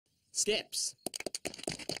Skips.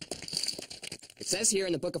 It says here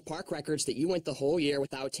in the Book of Park Records that you went the whole year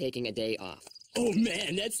without taking a day off. Oh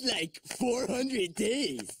man, that's like 400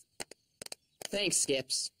 days. Thanks,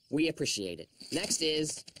 Skips. We appreciate it. Next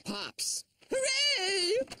is Pops.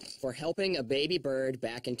 Hooray! For helping a baby bird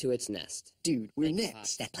back into its nest. Dude, we're Thanks, next.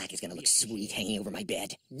 Pops. That plaque is gonna look sweet hanging over my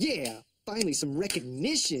bed. Yeah, finally some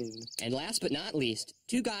recognition. And last but not least,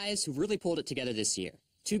 two guys who really pulled it together this year.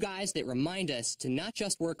 Two guys that remind us to not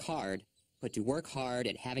just work hard, but to work hard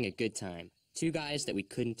at having a good time. Two guys that we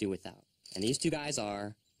couldn't do without. And these two guys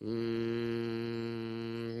are... Muscle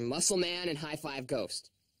Man and High Five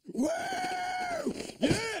Ghost. Whoa!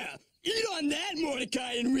 Yeah! Eat on that,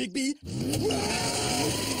 Mordecai and Rigby!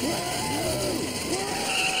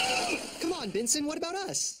 Come on, Benson, what about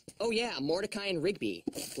us? Oh yeah, Mordecai and Rigby.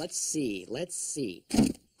 Let's see.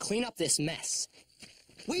 Clean up this mess.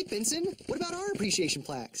 Wait, Benson, what about our appreciation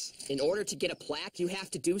plaques? In order to get a plaque, you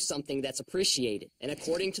have to do something that's appreciated. And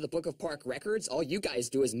according to the Book of Park Records, all you guys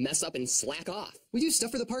do is mess up and slack off. We do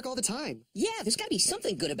stuff for the park all the time. Yeah, there's gotta be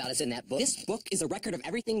something good about us in that book. This book is a record of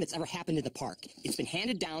everything that's ever happened in the park. It's been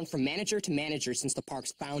handed down from manager to manager since the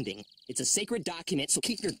park's founding. It's a sacred document, so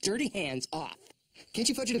keep your dirty hands off. Can't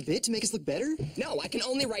you fudge it a bit to make us look better? No, I can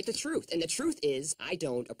only write the truth, and the truth is, I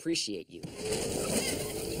don't appreciate you.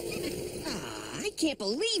 I can't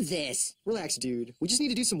believe this. Relax, dude. We just need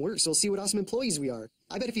to do some work so he'll see what awesome employees we are.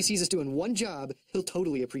 I bet if he sees us doing one job, he'll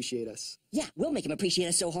totally appreciate us. Yeah, we'll make him appreciate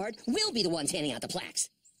us so hard, we'll be the ones handing out the plaques.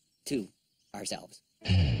 To ourselves.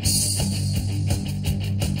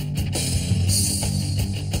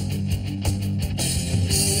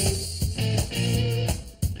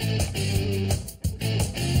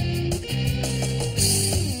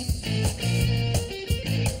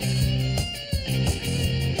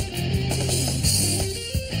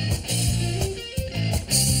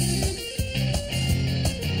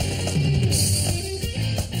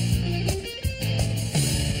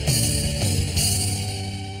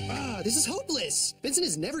 This is hopeless. Benson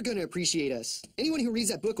is never going to appreciate us. Anyone who reads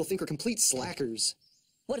that book will think we're complete slackers.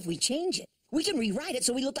 What if we change it? We can rewrite it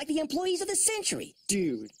so we look like the employees of the century.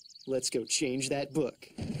 Dude, let's go change that book.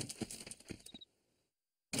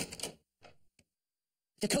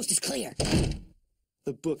 The coast is clear.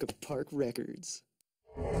 The Book of Park Records.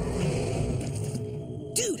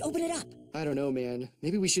 Dude, open it up. I don't know, man.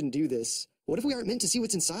 Maybe we shouldn't do this. What if we aren't meant to see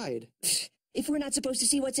what's inside? If we're not supposed to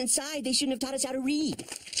see what's inside, they shouldn't have taught us how to read.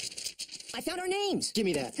 I found our names. Give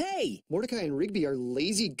me that. Hey! Mordecai and Rigby are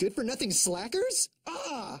lazy, good-for-nothing slackers?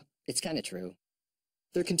 Ah! It's kind of true.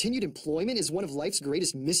 Their continued employment is one of life's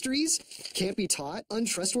greatest mysteries? Can't be taught,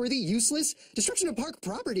 untrustworthy, useless, destruction of park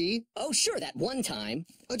property, Oh, sure, that one time.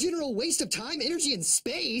 a general waste of time, energy, and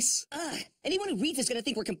space. Anyone who reads is going to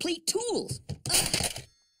think we're complete tools.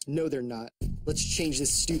 No, they're not. Let's change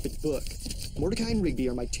this stupid book. Mordecai and Rigby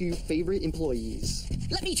are my two favorite employees.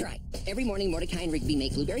 Let me try. Every morning, Mordecai and Rigby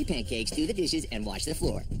make blueberry pancakes, do the dishes, and wash the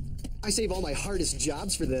floor. I save all my hardest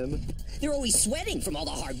jobs for them. They're always sweating from all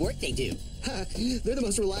the hard work they do. Ha! They're the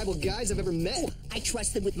most reliable guys I've ever met. I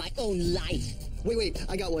trust them with my own life. Wait,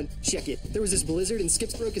 I got one. Check it. There was this blizzard and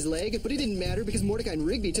Skips broke his leg, but it didn't matter because Mordecai and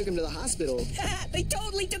Rigby took him to the hospital. They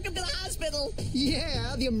totally took him to the hospital.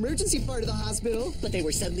 Yeah, the emergency part of the hospital. But they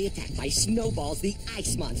were suddenly attacked by Snowballs, the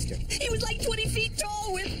ice monster. He was like 20 feet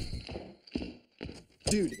tall with...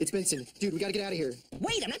 Dude, it's Benson. Dude, we gotta get out of here.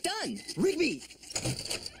 Wait, I'm not done. Rigby!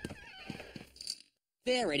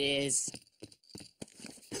 There it is.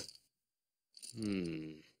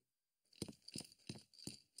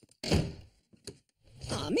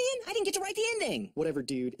 Aw, man, I didn't get to write the ending. Whatever,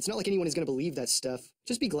 dude. It's not like anyone is gonna believe that stuff.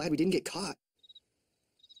 Just be glad we didn't get caught.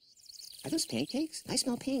 Are those pancakes? I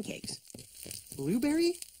smell pancakes.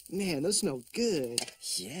 Blueberry? Man, those smell good.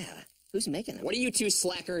 Yeah. Who's making them? What are you two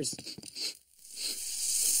slackers?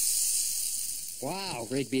 Wow,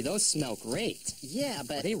 Rigby, those smell great. Yeah, Are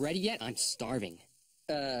but... they ready yet? I'm starving.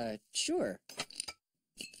 Sure.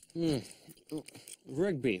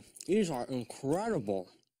 Rigby, these are incredible.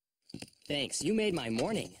 Thanks, you made my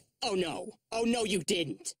morning. Oh no, you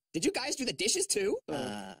didn't. Did you guys do the dishes too?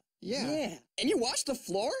 Yeah. And you washed the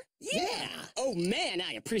floor? Yeah. Oh man,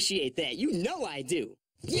 I appreciate that. You know I do.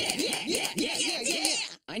 Yeah.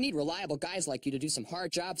 I need reliable guys like you to do some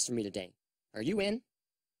hard jobs for me today. Are you in?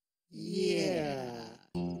 Yeah.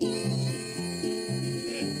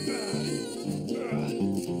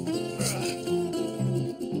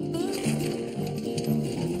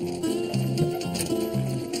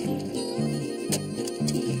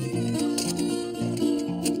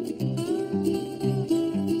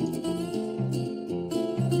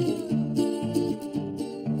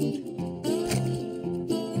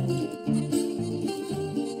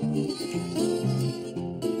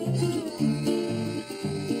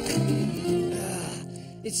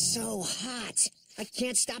 It's so hot. I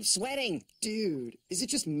can't stop sweating. Dude, is it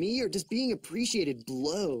just me or does being appreciated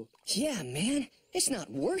blow? Yeah, man. It's not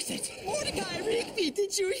worth it. Mordecai Rigby,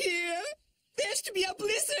 did you hear? There's to be a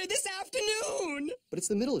blizzard this afternoon. But it's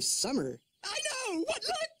the middle of summer. I know. What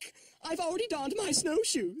luck? I've already donned my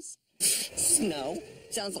snowshoes. Snow?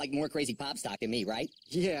 Sounds like more crazy pop stock than me, right?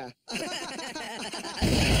 Yeah.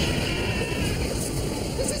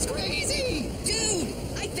 This is crazy! Dude,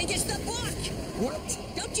 I think it's the book! What?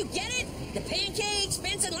 Don't you get it? The pancakes,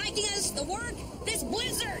 Vincent liking us, the work, this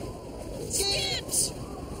blizzard! Skips!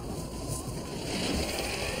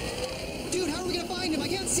 Dude, how are we gonna find him? I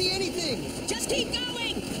can't see anything! Just keep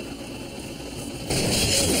going!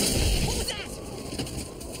 What was that?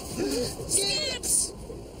 Skips!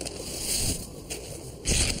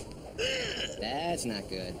 That's not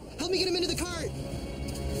good. Help me get him into the cart!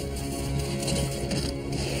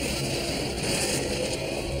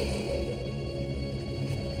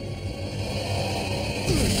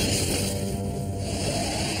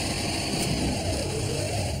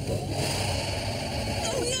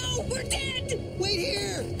 Oh no, we're dead! Wait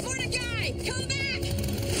here! Mordecai, come back!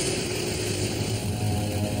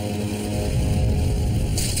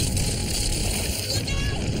 Look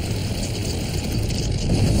out!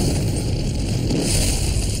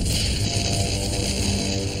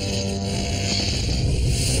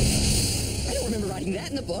 I don't remember writing that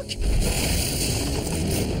in the book.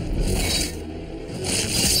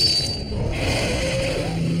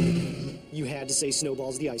 You had to say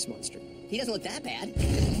Snowball's the ice monster. He doesn't look that bad.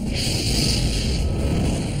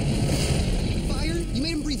 Fire? You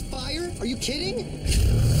made him breathe fire? Are you kidding?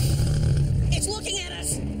 It's looking at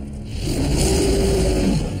us!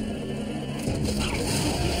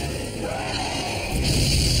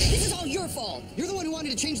 This is all your fault! You're the one who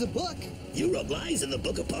wanted to change the book. You wrote lines in the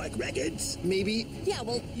Book of Park Records. Maybe. Yeah,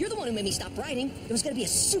 well, you're the one who made me stop writing. There was gonna be a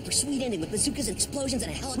super sweet ending with bazookas and explosions and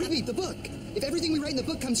a helicopter. Rigby, the book. If everything we write in the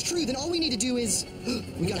book comes true, then all we need to do is...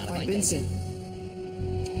 we gotta find Vincent.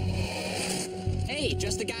 Hey,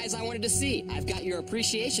 just the guys I wanted to see. I've got your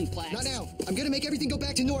appreciation plaques. Not now. I'm gonna make everything go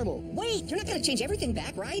back to normal. Wait, you're not gonna change everything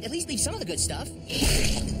back, right? At least leave some of the good stuff.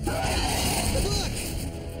 The book!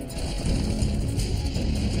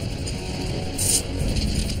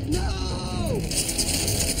 No!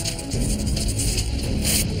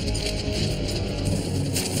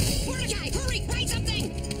 Mordecai, hurry! Write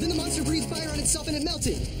something! Then the monster breathed fire on itself and it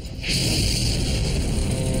melted.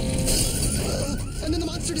 And then the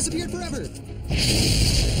monster disappeared forever.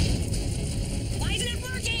 Why isn't it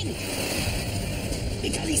working?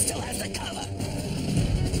 Because he still has the cover.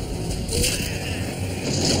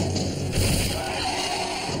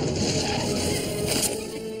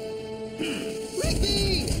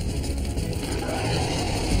 Rigby!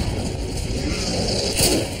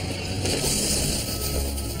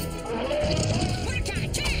 Mordecai,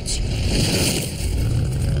 catch!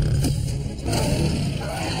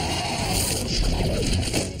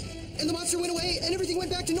 And the monster went away and everything went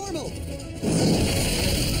back to normal.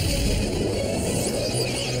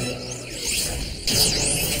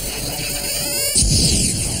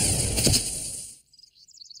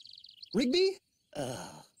 Rigby?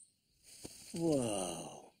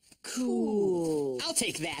 Whoa. Cool. I'll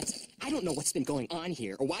take that. I don't know what's been going on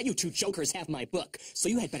here or why you two jokers have my book. So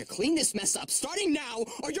you had better clean this mess up starting now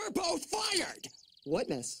or you're both fired. What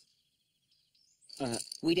mess?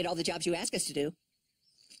 We did all the jobs you asked us to do.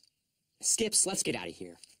 Skips, let's get out of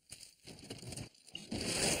here.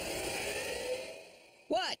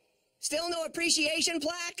 What? Still no appreciation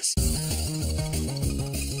plaques?